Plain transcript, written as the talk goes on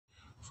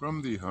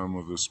From the home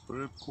of the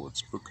Spirit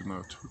Quartz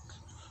Bucanout Hook.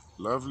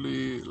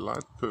 Lovely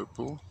light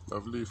purple,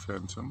 lovely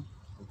phantom.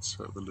 Let's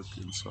have a look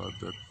inside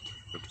that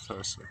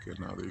face. Okay,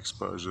 now the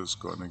exposure's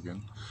gone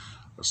again.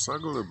 I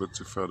struggle a bit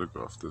to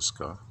photograph this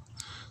guy.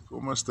 It's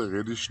almost a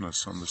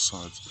reddishness on the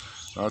sides.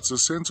 Now it's a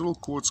central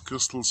quartz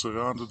crystal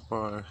surrounded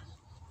by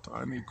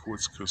tiny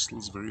quartz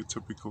crystals, very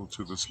typical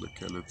to this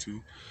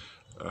locality.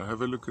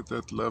 Have a look at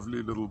that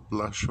lovely little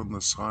blush on the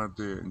side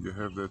there, and you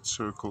have that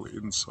circle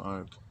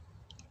inside.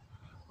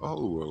 A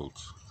whole world.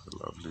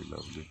 Lovely,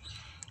 lovely.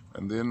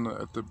 And then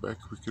at the back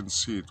we can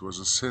see it was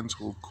a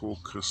central core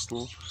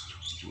crystal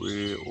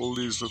where all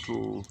these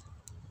little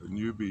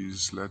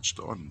newbies latched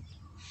on.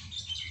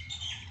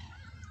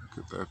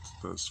 Look at that,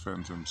 those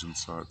phantoms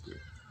inside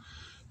there.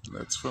 And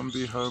that's from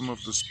the home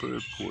of the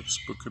Spirit Quartz,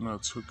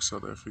 Bucanout Hook,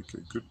 South Africa.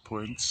 Good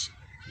points.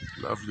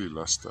 Lovely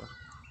luster.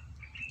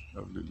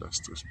 Lovely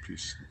lustrous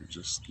piece. Let me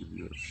just give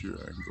you a few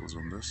angles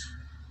on this.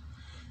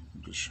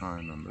 The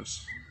shine on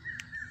this.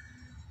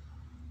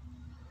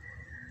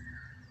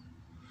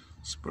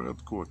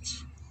 Spirit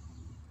Quartz.